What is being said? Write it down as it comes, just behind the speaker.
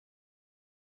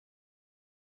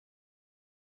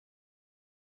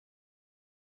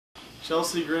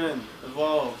Chelsea Grin,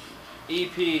 Evolve.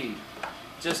 EP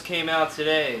just came out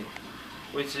today,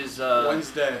 which is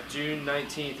Wednesday, June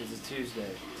 19th. Is a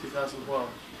Tuesday. 2012.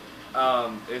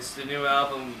 It's the new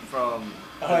album from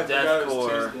Oh, I forgot it was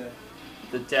deathcore, Tuesday.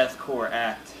 the deathcore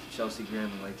act, Chelsea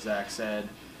Grin, like Zach said.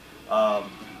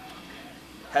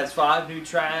 Has 5 new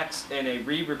tracks and a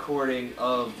re-recording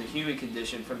of The Human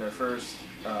Condition from their first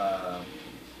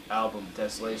album,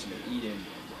 Desolation of Eden.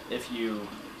 If you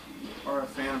Are a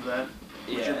fan of that,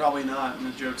 which Yeah. you're probably not,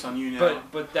 and the joke's on you now.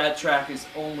 But that track is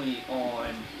only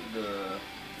on the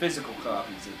physical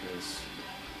copies of this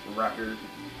record.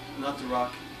 Not the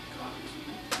rock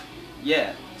copies.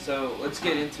 Yeah, so let's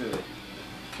get into it.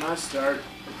 Can I start?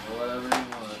 Whatever you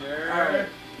want. Sure. Alright.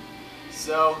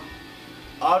 So,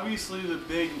 obviously the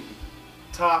big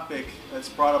topic that's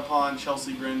brought upon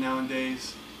Chelsea Grin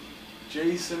nowadays,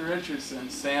 Jason Richardson,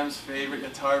 Sam's favorite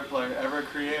guitar player ever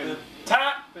created. The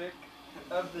topic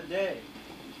of the day.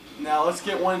 Now let's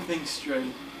get one thing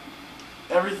straight.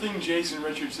 Everything Jason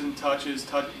Richardson touches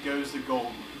goes to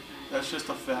gold. That's just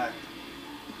a fact.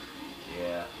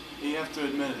 Yeah. You have to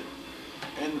admit it.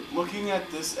 And looking at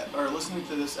this, or listening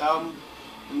to this album,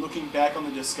 and looking back on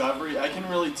the discovery, I can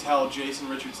really tell Jason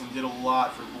Richardson did a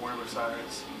lot for Born of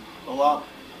Osiris. A lot.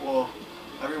 Well,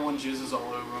 everyone jizzes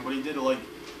all over him, but he did like.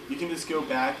 You can just go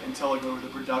back and tell like over the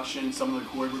production, some of the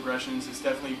chord progressions. It's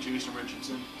definitely Jason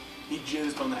Richardson. He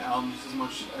jizzed on the album just as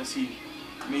much as he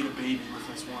made a baby with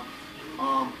this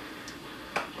one.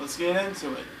 Let's get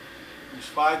into it. There's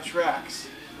 5 tracks.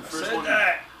 The first one.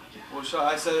 That. Well,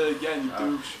 I said it again, you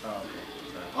douche. Oh,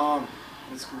 okay.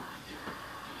 That's cool.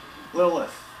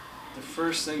 Lilith, the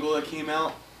first single that came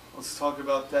out. Let's talk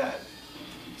about that.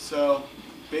 So,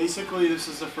 basically, this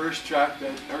is the first track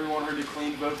that everyone heard the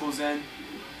clean vocals in,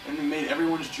 and it made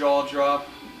everyone's jaw drop.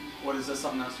 What is that?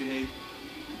 Something else you hate?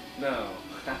 No.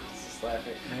 Just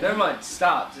laughing. Never mind.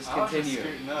 Stop. Just continue.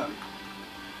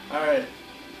 Alright.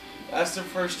 That's the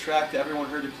first track that everyone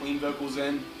heard the clean vocals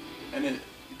in, and it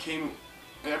came.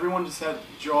 Everyone just had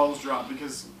jaws drop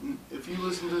because if you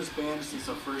listen to this band since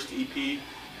the first EP,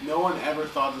 no one ever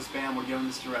thought this band would go in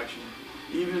this direction.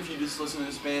 Even if you just listen to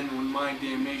this band when My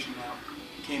Damnation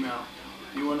came out,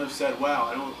 you wouldn't have said,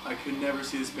 "Wow, I could never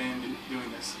see this band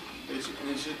doing this."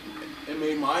 It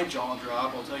made my jaw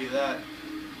drop. I'll tell you that.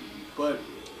 But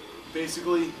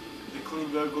basically, the clean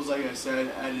vocals, like I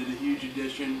said, added a huge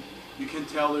addition. You can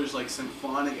tell there's like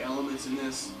symphonic elements in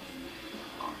this.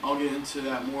 I'll get into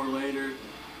that more later.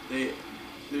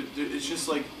 It's just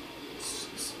like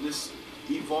this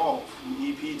evolve.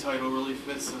 The EP title really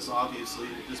fits this. Obviously,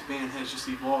 this band has just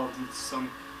evolved into some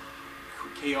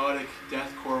chaotic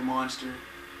deathcore monster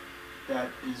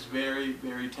that is very,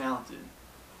 very talented.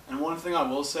 And one thing I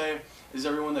will say is,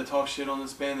 everyone that talks shit on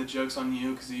this band, the joke's on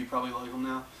you because you probably like them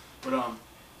now. But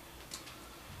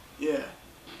yeah,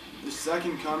 the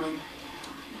Second Coming.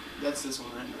 That's this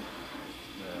one, right?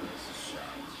 Yeah, this is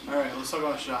Shots. Alright, let's talk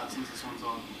about Shots since this one's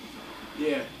on.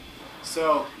 Yeah,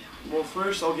 so, well,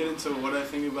 first I'll get into what I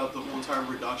think about the whole entire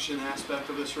production aspect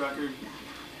of this record.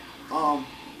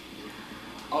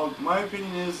 My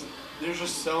opinion is there's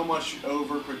just so much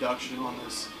overproduction on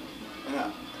this,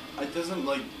 and it doesn't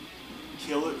like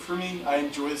kill it for me. I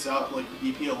enjoy this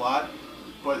EP a lot,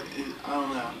 but I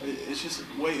don't know. It's just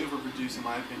way overproduced in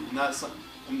my opinion.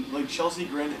 And like Chelsea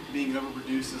Grin being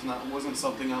overproduced wasn't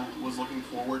something I was looking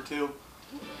forward to,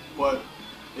 but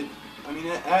it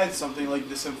adds something. Like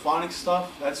the symphonic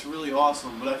stuff, that's really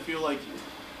awesome, but I feel like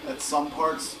at some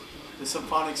parts the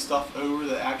symphonic stuff over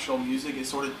the actual music is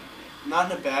sort of,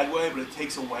 not in a bad way, but it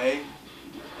takes away,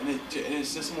 and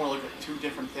it's just more like 2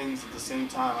 different things at the same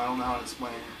time. I don't know how to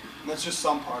explain it. And that's just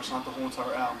some parts, not the whole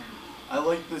entire album. I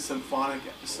like the symphonic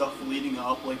stuff leading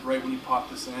up, like right when you pop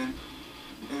this in,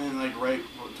 and then like right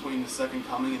between the Second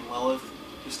Coming and Lilith,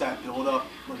 just that build up,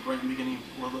 like right in the beginning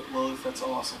of Lilith, that's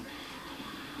awesome.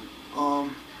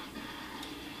 And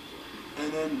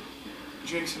then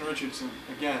Jason Richardson,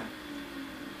 again,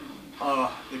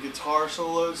 the guitar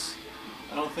solos,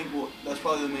 I don't think that's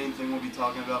probably the main thing we'll be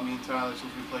talking about, me and Tyler,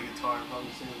 since we play guitar,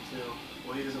 probably singing too.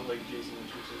 Well, he doesn't like Jason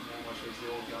Richardson that much as the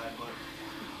old guy, but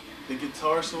the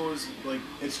guitar solos, like,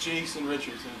 it's Jason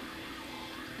Richardson.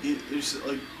 There's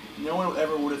like, no one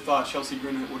ever would have thought Chelsea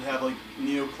Grin would have like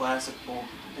neoclassical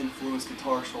influenced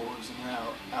guitar solos in her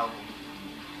album.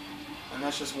 And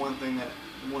that's just one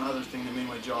other thing that made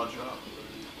my jaw drop.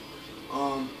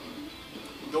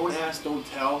 Don't Ask, Don't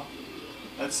Tell.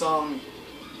 That song,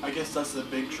 I guess that's the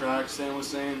big track Sam was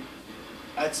saying.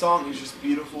 That song is just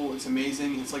beautiful, it's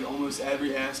amazing. It's like almost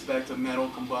every aspect of metal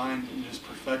combined and just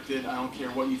perfected. I don't care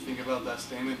what you think about that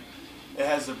statement. It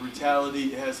has the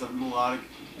brutality, it has the melodic,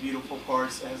 beautiful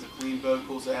parts, it has the clean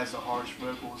vocals, it has the harsh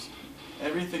vocals.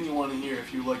 Everything you want to hear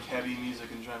if you like heavy music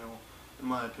in general, in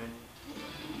my opinion.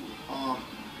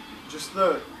 Just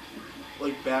the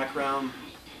background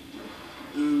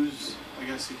ooze, I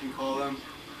guess you can call them.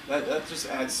 That just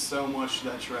adds so much to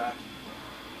that track.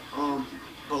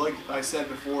 But like I said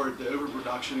before, the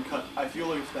overproduction cut. I feel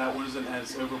like if that wasn't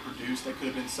as overproduced, that could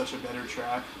have been such a better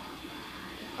track.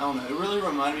 I don't know. It really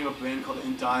reminded me of a band called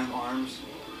In Dying Arms.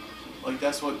 Like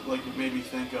that's what it made me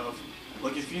think of.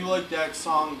 Like if you like that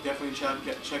song, definitely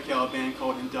check out a band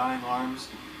called In Dying Arms.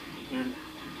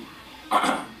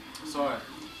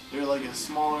 They're like a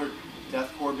smaller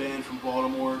deathcore band from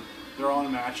Baltimore. They're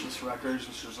on Matchless Records,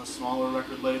 which is a smaller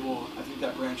record label. I think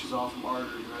that branches off from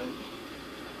Artery, right?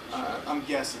 I'm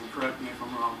guessing. Correct me if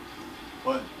I'm wrong.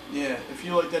 But yeah, if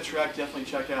you like that track, definitely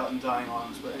check out In Dying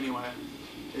Arms. But anyway,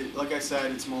 like I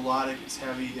said, it's melodic, it's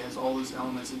heavy, it has all those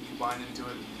elements and combined into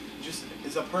it.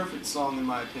 It's a perfect song in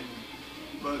my opinion.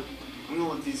 But I'm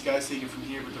gonna let these guys take it from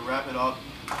here. But to wrap it up,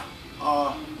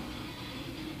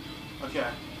 okay,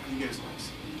 he goes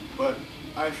next. But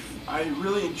I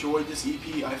really enjoyed this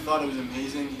EP. I thought it was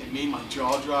amazing. It made my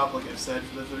jaw drop, like I've said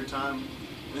for the third time.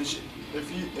 And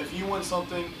if you want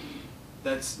something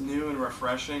that's new and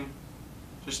refreshing,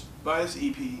 just buy this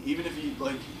EP. Even if you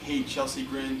hate Chelsea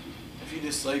Grin, if you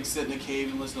just sit in a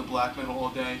cave and listen to black metal all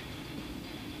day,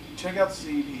 check out this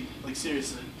EP. Like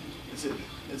seriously,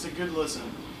 it's a good listen.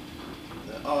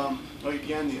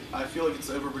 Again, I feel like it's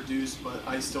overproduced, but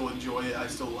I still enjoy it. I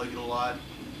still like it a lot.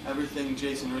 Everything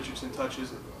Jason Richardson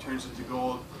touches, it turns into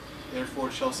gold. Therefore,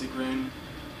 Chelsea Grin,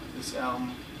 this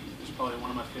album is probably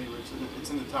one of my favorites. It's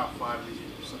in the top 5 of the year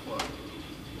so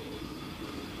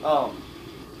far.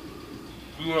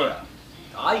 Yeah,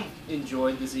 I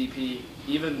enjoyed this EP.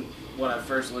 Even when I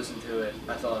first listened to it,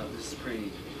 I thought this is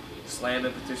pretty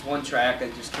slamming. But there's one track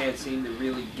I just can't seem to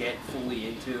really get fully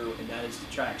into, and that is the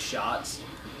track "Shots."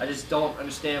 I just don't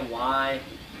understand why.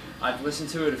 I've listened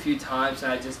to it a few times,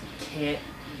 and I just can't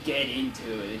get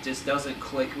into it. It just doesn't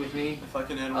click with me. If I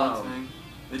can add one thing,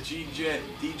 the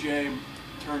DJ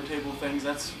turntable things,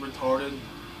 that's retarded.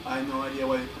 I have no idea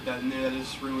why they put that in there. That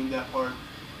just ruined that part.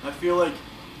 I feel like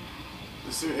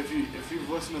if you've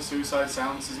listened to Suicide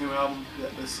Silence's new album,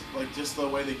 just the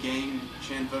way the gang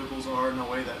chant vocals are and the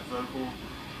way that vocal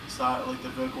style, the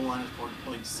vocal line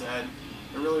is said,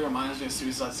 it really reminds me of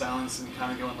Suicide Silence and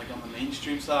kind of going on the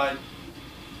mainstream side.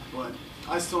 But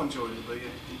I still enjoyed it. But yeah,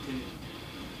 continue.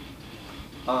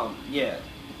 Yeah.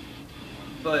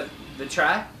 But the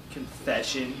track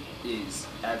Confession is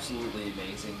absolutely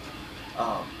amazing.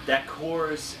 That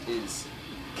chorus is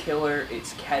killer.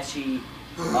 It's catchy.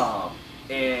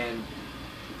 And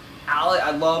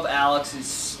I love Alex's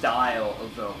style of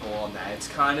vocal on that. It's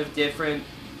kind of different.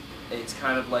 It's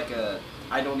kind of like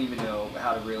I don't even know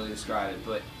how to really describe it,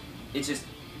 but it's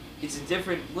a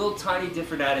different, little tiny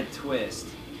different added twist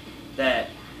that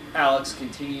Alex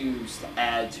continues to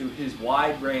add to his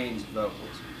wide range of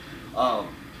vocals.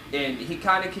 And he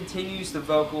kind of continues the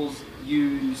vocals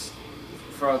used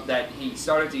from that he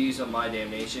started to use on My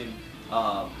Damnation,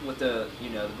 with the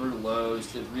brutal lows,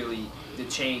 the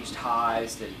changed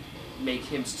highs that make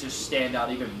him just stand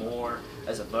out even more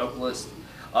as a vocalist.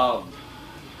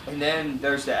 And then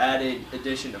there's the added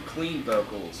addition of clean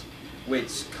vocals,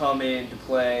 which come into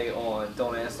play on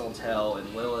Don't Ask, Don't Tell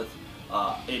and Lilith,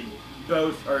 and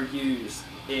both are used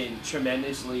in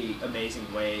tremendously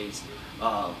amazing ways.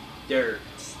 They're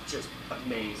just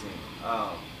amazing.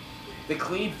 The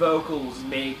clean vocals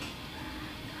make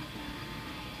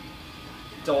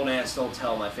Don't Ask, Don't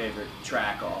Tell my favorite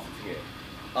track off of here.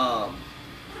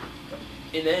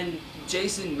 And then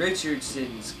Jason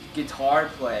Richardson's guitar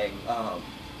playing,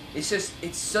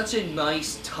 it's such a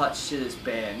nice touch to this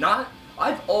band.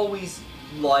 I've always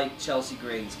liked Chelsea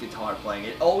Grin's guitar playing.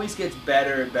 It always gets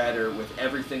better and better with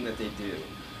everything that they do.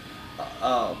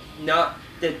 Not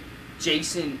that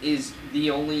Jason is the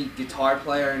only guitar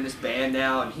player in this band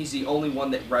now, and he's the only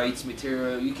one that writes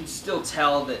material. You can still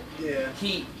tell that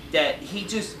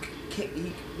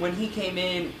when he came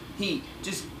in, he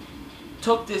just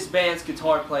took this band's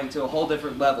guitar playing to a whole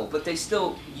different level, but they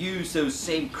still use those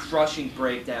same crushing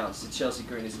breakdowns that Chelsea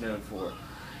Grin is known for.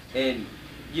 And,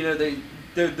 the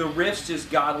riffs just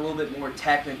got a little bit more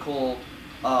technical.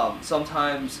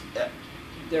 Sometimes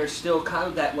there's still kind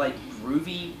of that,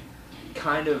 groovy,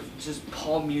 kind of just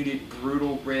palm-muted,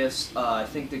 brutal riffs. I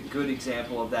think the good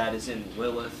example of that is in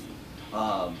Lilith.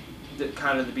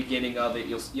 The beginning of it,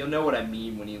 you'll know what I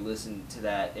mean when you listen to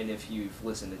that, and if you've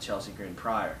listened to Chelsea Grin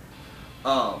prior.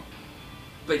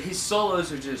 But his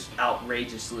solos are just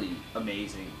outrageously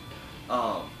amazing.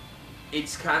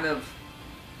 it's kind of,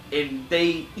 and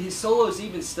his solos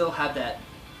even still have that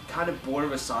kind of Born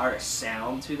of Osiris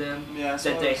sound to them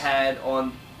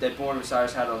that Born of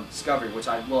Osiris had on Discovery, which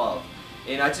I love.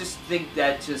 And I just think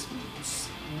that just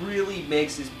really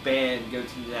makes his band go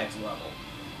to the next level.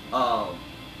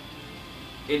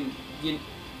 In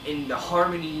the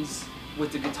harmonies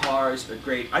with the guitars are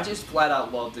great. I just flat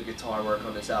out love the guitar work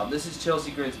on this album. This is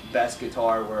Chelsea Grin's best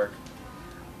guitar work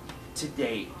to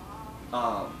date.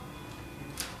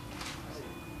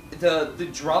 The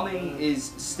drumming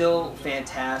is still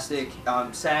fantastic.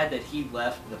 I'm sad that he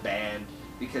left the band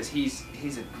because he's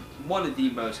one of the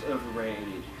most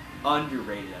underrated,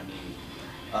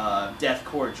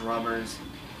 deathcore drummers.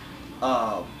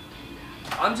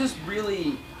 I'm just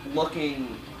really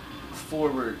looking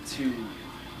forward to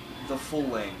the full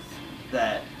length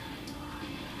that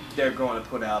they're going to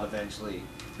put out eventually,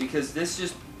 because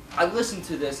I listened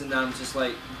to this and I'm just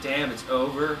like, damn, it's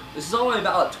over. This is only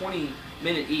about a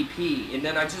 20-minute EP, and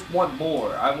then I just want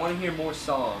more. I want to hear more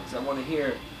songs. I want to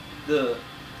hear the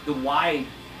wide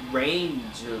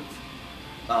range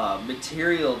of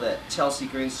material that Chelsea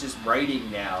Grin's just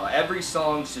writing now. Every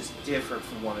song's just different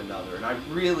from one another, and I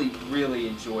really, really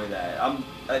enjoy that.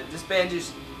 This band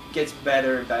just gets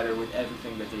better and better with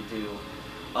everything that they do.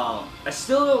 I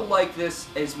still don't like this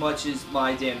as much as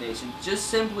My Damnation, just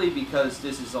simply because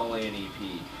this is only an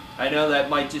EP. I know that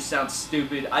might just sound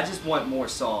stupid. I just want more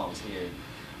songs here.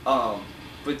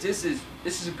 But this is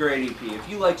a great EP. If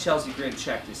you like Chelsea Grin,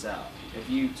 check this out. If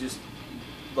you just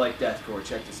like deathcore,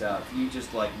 check this out. If you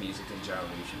just like music in general,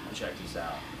 you should check this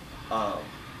out.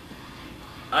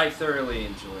 I thoroughly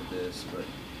enjoyed this, but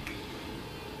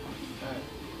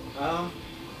alright.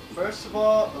 First of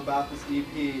all, about this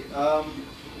EP,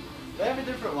 they have a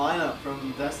different lineup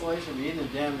from Desolation of Eden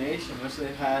and Damnation, which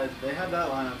they had that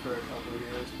lineup for a couple of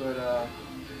years, but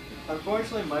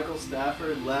unfortunately Michael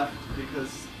Stafford left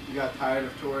because he got tired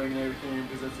of touring and everything,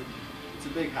 because it's a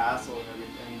big hassle and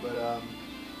everything. But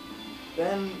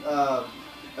then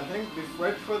I think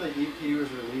right before the EP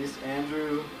was released,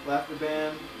 Andrew left the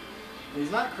band.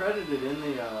 He's not credited in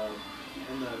the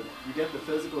you get the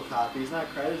physical copy. He's not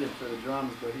credited for the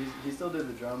drums, but he still did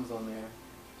the drums on there.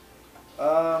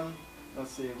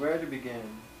 Let's see, where to begin?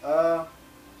 I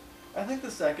think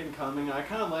the Second Coming, I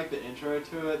kind of like the intro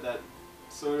to it, that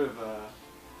sort of, what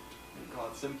do you call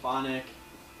it, symphonic,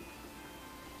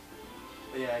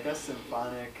 yeah, I guess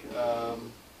symphonic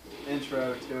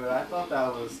intro to it. I thought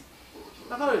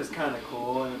it was kind of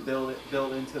cool, and it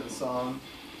built into the song.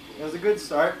 It was a good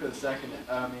start for the second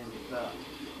album,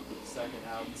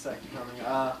 Second Coming.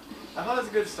 I thought it was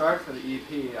a good start for the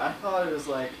EP. I thought it was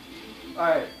like,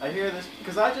 alright, I hear this,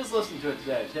 because I just listened to it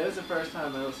today. Today was the first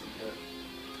time I listened to it.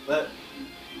 But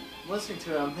listening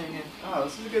to it, I'm thinking, oh,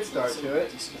 this is a good start to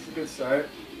it. This is a good start.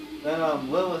 Then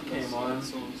Lilith came on.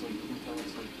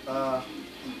 I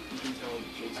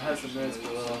had some minutes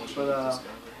for Lilith. But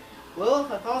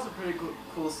Lilith, I thought was a pretty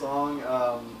cool song.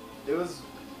 It was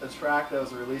a track that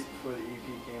was released before the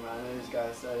EP came out. I know these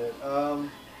guys said it.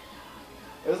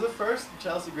 It was the first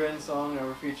Chelsea Grin song to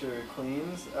ever feature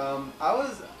cleans.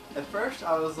 At first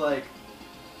I was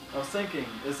thinking,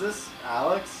 is this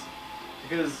Alex?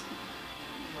 Because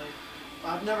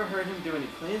I've never heard him do any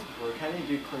cleans before. Can he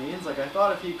do cleans? I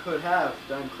thought if he could have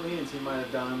done cleans, he might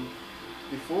have done them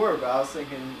before. But I was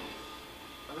thinking,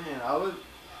 man,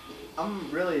 I'm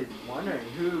really wondering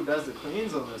who does the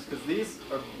cleans on this, because these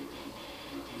are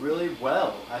really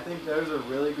well. I think those are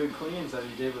really good cleans that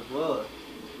he did with Lilith.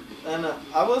 And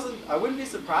I wouldn't be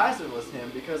surprised if it was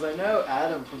him, because I know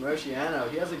Adam from Oceano,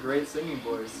 he has a great singing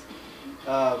voice,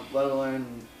 let alone,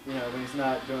 when he's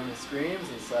not doing his screams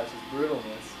and such, his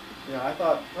brutalness. I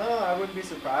thought, I wouldn't be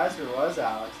surprised if it was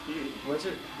Alex.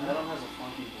 Adam has a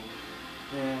funky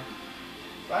voice. Yeah.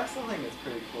 But I still think it's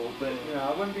pretty cool, but,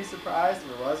 I wouldn't be surprised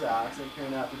if it was Alex and it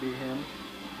turned out to be him.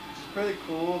 It's pretty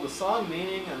cool. The song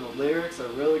meaning and the lyrics are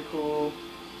really cool.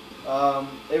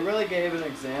 It really gave an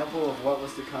example of what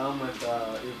was to come with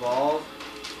Evolve.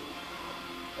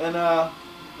 And now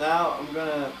I'm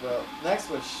gonna, next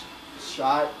was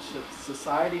Shot,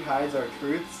 Society Hides Our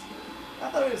Truths. I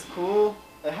thought it was cool.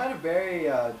 It had a very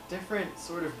different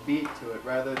sort of beat to it,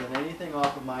 rather than anything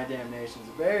off of My Damnation. It's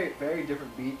a very, very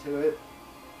different beat to it.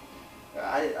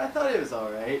 I thought it was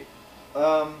alright.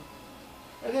 I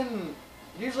didn't...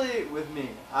 Usually with me,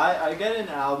 I get an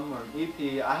album or an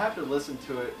EP, I have to listen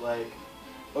to it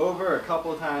over a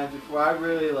couple of times before I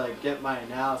really get my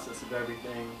analysis of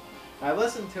everything. I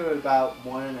listened to it about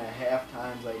 1.5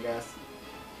 times, I guess.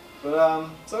 But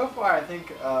so far I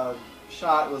think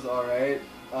Shot was alright.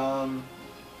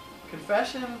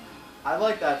 Confession, I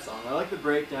like that song. I like the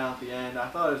breakdown at the end. I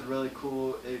thought it was really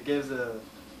cool. It gives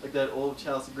like that old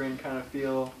Chelsea Grin kind of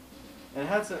feel, and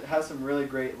it has some really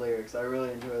great lyrics. I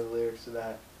really enjoy the lyrics to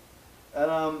that.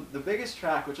 And the biggest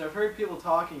track, which I've heard people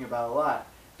talking about a lot,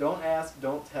 "Don't Ask,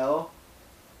 Don't Tell,"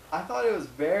 I thought it was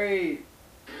very,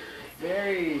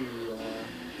 very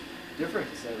different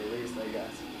to say the least, I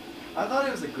guess. I thought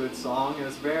it was a good song. It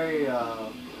was very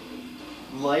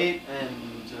light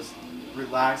and just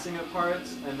relaxing at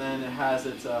parts, and then it has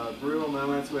its brutal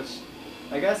moments, which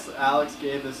I guess Alex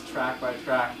gave this track by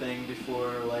track thing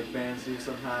before, like bands do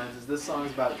sometimes. Is this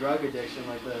song's about drug addiction,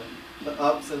 like the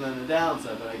ups and then the downs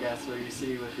of it, I guess, where you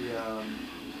see with the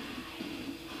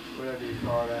whatever you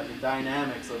call that, the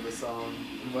dynamics of the song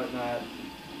and whatnot,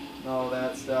 and all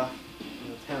that stuff,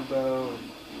 and the tempo, and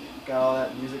got all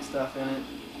that music stuff in it.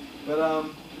 But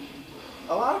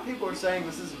a lot of people are saying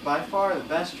this is by far the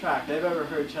best track they've ever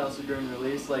heard Chelsea Grin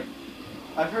release. Like,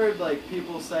 I've heard like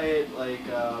people say it like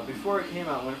before it came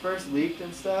out, when it first leaked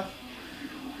and stuff.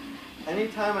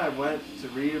 Anytime I went to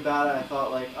read about it, I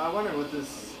thought like, I wonder what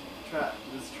this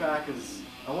track is.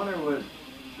 I wonder what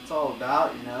it's all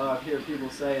about. You know, I hear people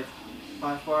say it's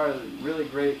by far really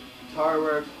great guitar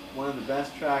work, one of the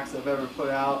best tracks I've ever put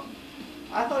out.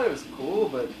 I thought it was cool,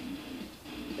 but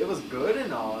it was good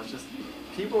and all. It's just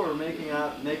people were making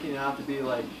it out to be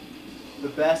like the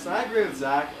best. And I agree with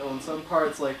Zach on some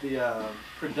parts, like the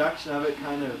production of it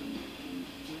kind of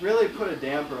really put a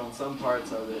damper on some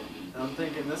parts of it. And I'm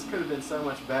thinking this could have been so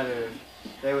much better if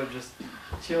they would just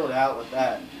chilled out with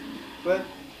that. But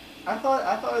I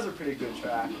thought it was a pretty good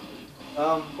track.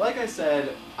 Like I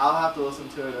said, I'll have to listen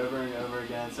to it over and over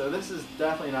again. So this is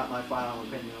definitely not my final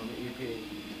opinion on the EP.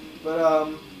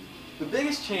 But the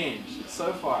biggest change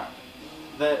so far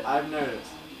that I've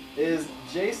noticed is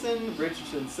Jason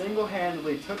Richardson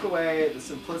single-handedly took away the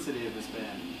simplicity of this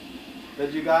band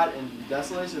that you got in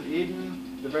Desolation of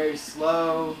Eden, the very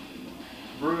slow,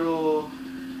 brutal,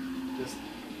 just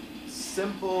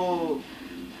simple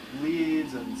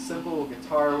leads and simple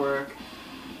guitar work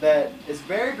that is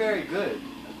very, very good.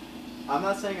 I'm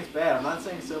not saying it's bad. I'm not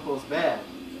saying simple is bad,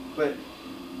 but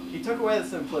he took away the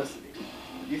simplicity.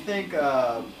 You think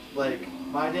like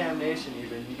My Damnation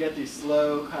even, you get these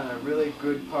slow, kind of really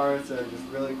good parts that are just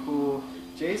really cool.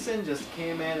 Jason just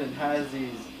came in and has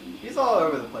these, he's all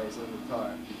over the place on the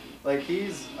guitar. Like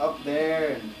he's up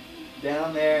there and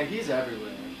down there, he's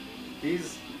everywhere.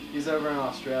 He's over in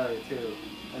Australia too.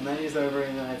 And then he's over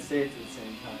in the United States at the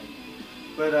same time.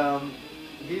 But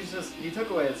he took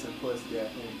away the simplicity, I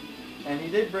think. And he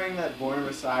did bring that Born of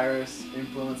Osiris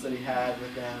influence that he had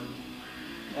with them.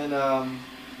 And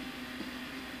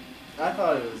I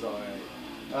thought it was alright.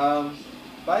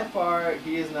 By far,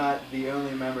 he is not the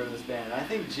only member of this band. I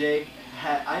think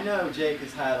I know Jake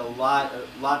has had a lot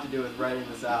to do with writing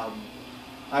this album.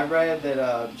 I read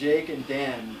that Jake and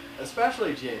Dan,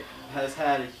 especially Jake, has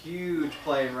had a huge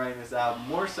play in writing this album,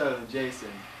 more so than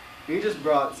Jason. He just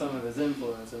brought some of his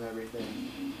influence and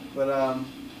everything. But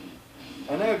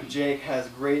I know Jake has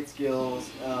great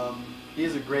skills.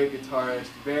 He's a great guitarist,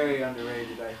 very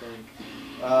underrated, I think.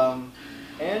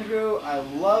 Andrew, I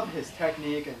love his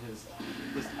technique and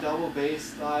his double bass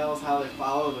styles, how they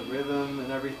follow the rhythm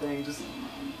and everything. Just,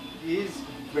 he's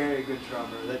a very good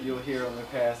drummer that you'll hear on the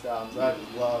past albums. I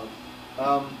just love.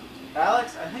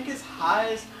 Alex, I think his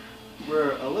highs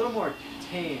were a little more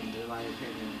tamed, in my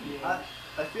opinion. Yeah.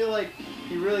 I feel like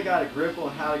he really got a grip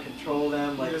on how to control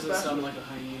them. Like, he doesn't sound like a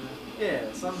hyena.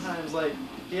 Yeah, sometimes like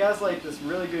he has like this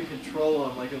really good control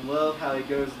on him. Like, I love how he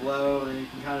goes low and he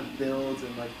can kind of builds,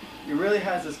 and like he really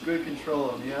has this good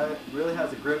control on him. He really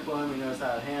has a grip on him. He knows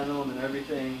how to handle him and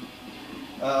everything.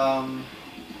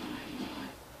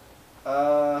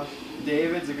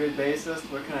 David's a good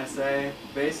bassist. What can I say?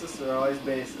 Bassists are always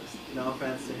bassists. No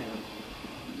offense to him.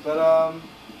 But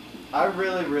I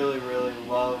really, really, really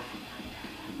love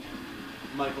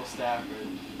Michael Stafford,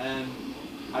 and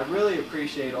I really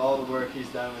appreciate all the work he's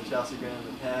done with Chelsea Grin in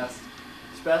the past,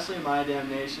 especially My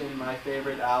Damnation, my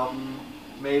favorite album,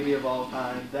 maybe of all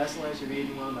time. Desolation of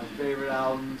Eden, one of my favorite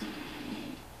albums.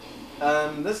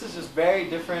 This is just very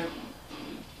different.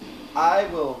 I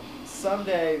will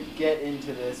someday get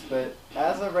into this, but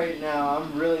as of right now,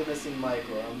 I'm really missing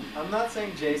Michael. I'm not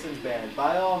saying Jason's bad.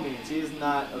 By all means, he's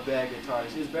not a bad guitarist.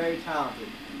 He's very talented.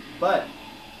 But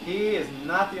he is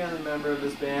not the only member of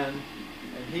this band,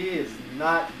 and he is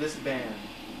not this band.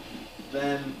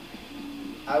 Then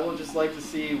I will just like to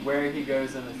see where he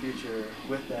goes in the future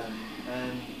with them,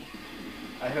 and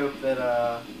I hope that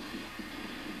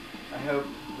I hope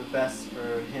the best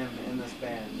for him in this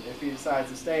band if he decides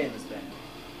to stay in this band.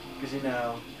 Because, you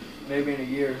know, maybe in a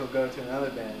year he'll go to another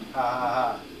band. Ha ha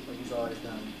ha. like he's always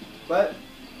done. But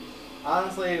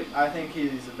honestly, I think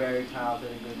he's a very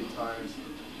talented and good guitarist.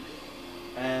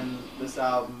 And this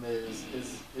album is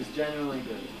genuinely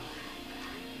good.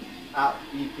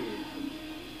 EP.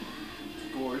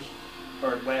 Scores.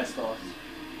 Or last thoughts.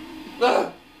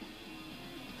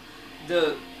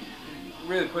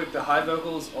 Really quick, the high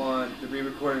vocals on the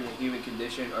re-recording of Human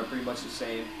Condition are pretty much the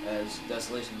same as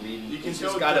Desolation Reading. You can It's tell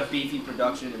just got a beefy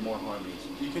production and more harmonies.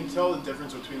 You can tell the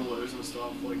difference between the lows and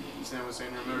stuff. Like Sam was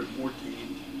saying, there's more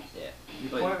gain. Yeah. You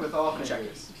But point with all check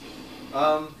fingers.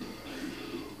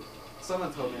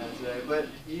 Someone told me that today, but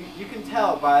you can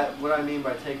tell by what I mean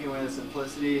by taking away the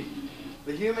simplicity.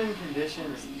 The Human Condition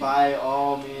is by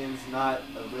all means not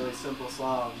a really simple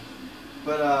song,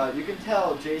 but you can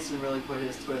tell Jason really put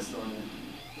his twist on it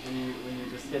when you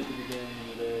just hit the beginning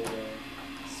of the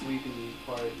sweepy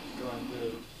part going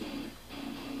through.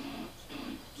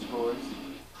 Scores.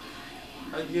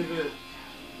 I'd give it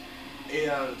 8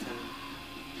 out of 10.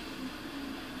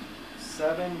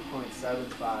 7.75 out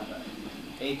of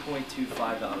 10. 8.25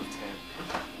 out of 10.